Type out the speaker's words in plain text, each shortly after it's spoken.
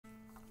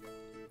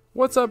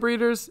What's up,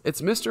 readers?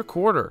 It's Mr.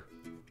 Quarter.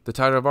 The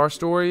title of our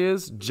story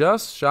is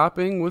Just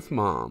Shopping with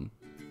Mom.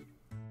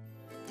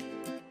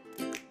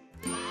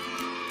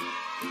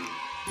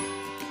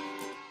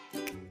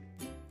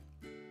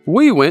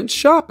 We went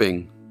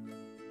shopping.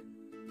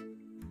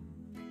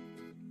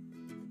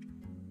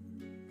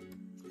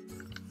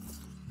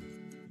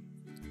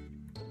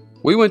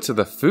 We went to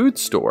the food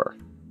store.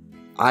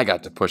 I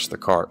got to push the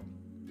cart.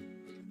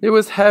 It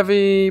was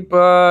heavy,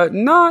 but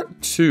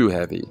not too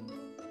heavy.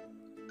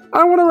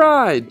 "I want to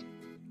ride,"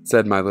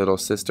 said my little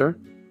sister.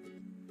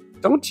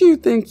 "Don't you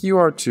think you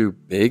are too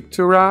big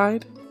to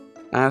ride?"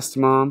 asked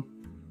Mom.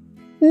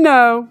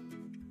 "No,"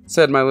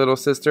 said my little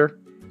sister.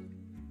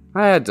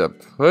 I had to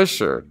push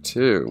her,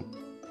 too.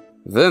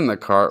 Then the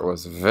cart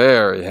was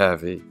very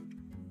heavy.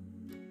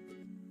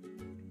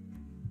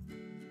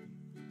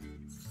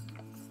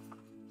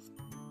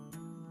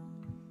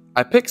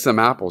 I picked some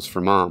apples for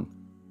Mom.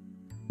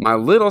 My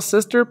little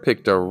sister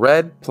picked a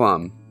red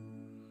plum,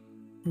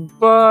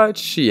 but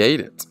she ate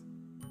it.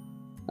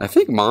 I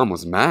think Mom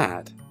was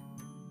mad.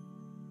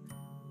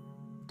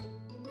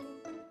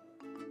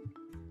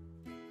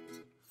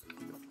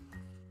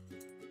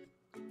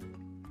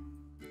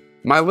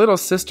 My little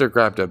sister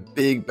grabbed a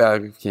big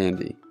bag of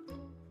candy.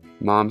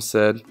 Mom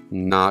said,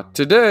 "Not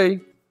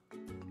today."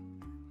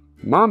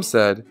 Mom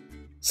said,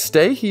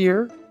 "Stay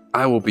here.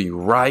 I will be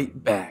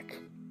right back."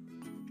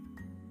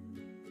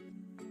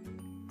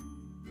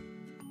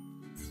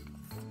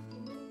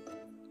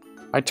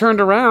 I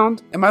turned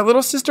around and my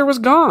little sister was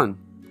gone.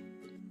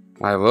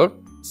 I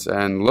looked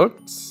and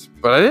looked,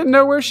 but I didn't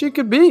know where she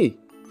could be.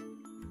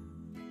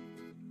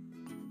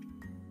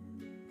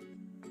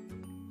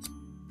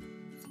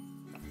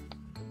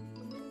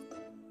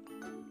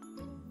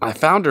 I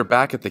found her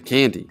back at the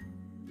candy.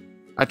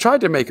 I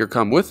tried to make her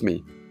come with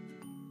me.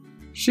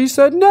 She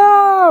said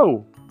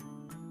no!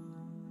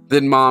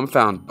 Then Mom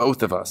found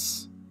both of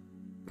us.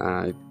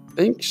 I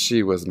think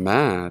she was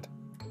mad.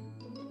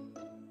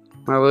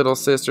 My little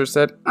sister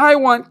said, "I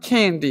want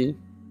candy."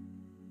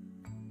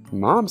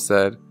 Mom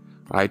said,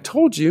 "I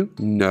told you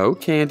no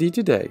candy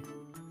today.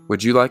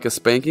 Would you like a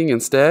spanking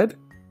instead?"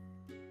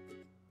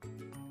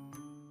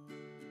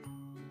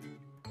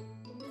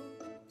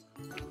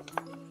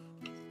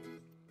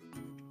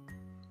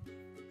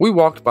 We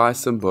walked by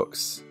some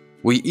books.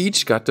 We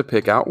each got to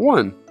pick out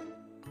one.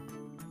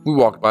 We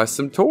walked by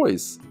some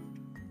toys.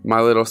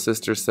 My little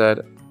sister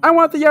said, "I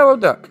want the yellow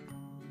duck."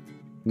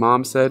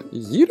 Mom said,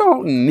 "You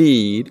don't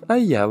need a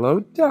yellow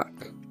duck."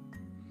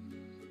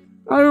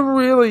 "I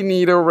really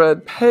need a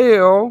red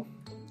pail,"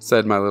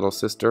 said my little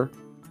sister.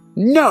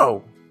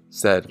 "No,"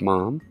 said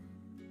Mom.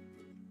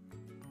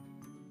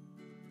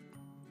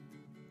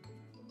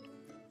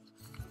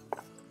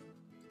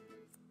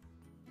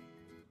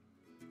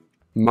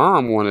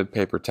 Mom wanted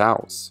paper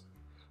towels.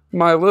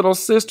 My little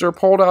sister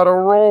pulled out a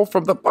roll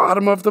from the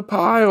bottom of the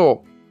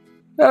pile.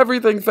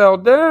 Everything fell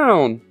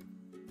down.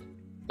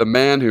 The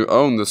man who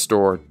owned the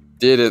store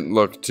didn't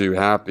look too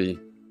happy.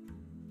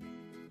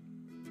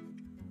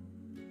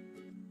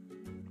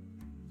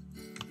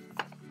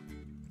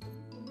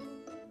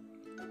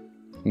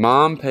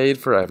 Mom paid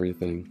for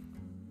everything.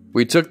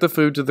 We took the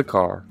food to the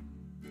car.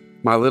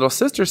 My little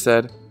sister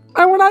said,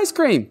 "I want ice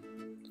cream."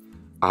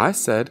 I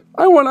said,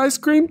 "I want ice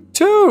cream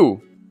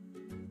too."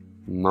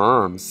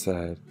 Mom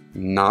said,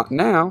 "Not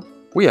now.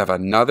 We have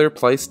another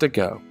place to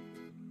go."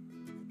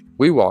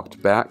 We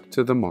walked back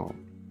to the mall.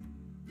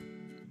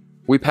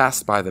 We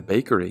passed by the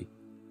bakery.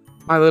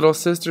 My little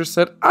sister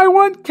said, "I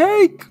want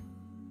cake."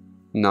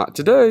 "Not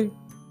today,"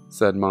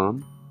 said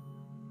Mom.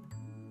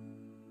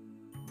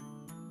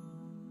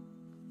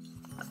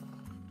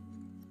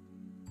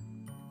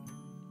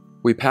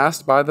 We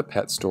passed by the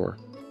pet store.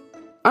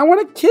 "I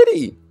want a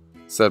kitty,"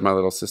 said my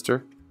little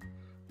sister.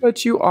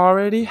 "But you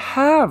already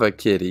have a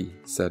kitty,"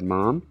 said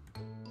Mom.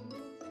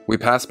 We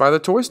passed by the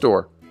toy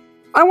store.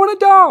 "I want a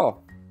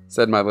doll,"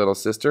 said my little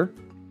sister.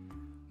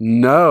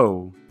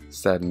 "No,"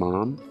 said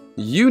Mom.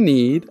 "You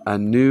need a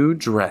new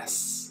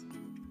dress."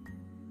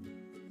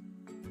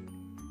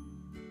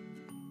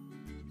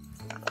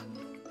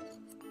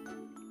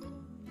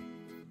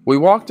 We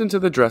walked into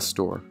the dress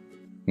store.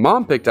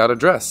 Mom picked out a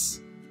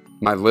dress.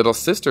 My little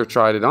sister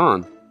tried it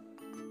on.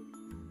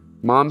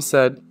 Mom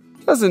said,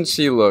 "Doesn't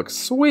she look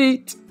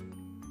sweet?"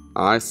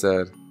 I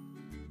said,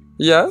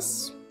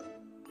 "Yes."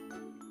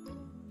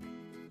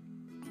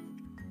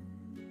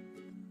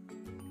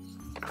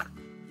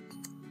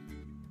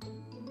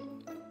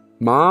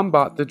 Mom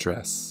bought the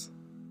dress.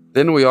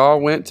 Then we all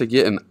went to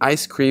get an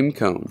ice cream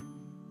cone.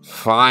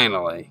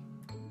 Finally!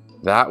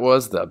 That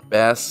was the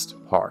best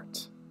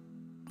part.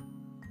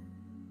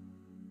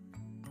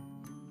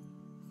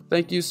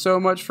 Thank you so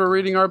much for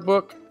reading our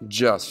book,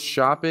 Just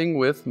Shopping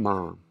with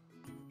Mom.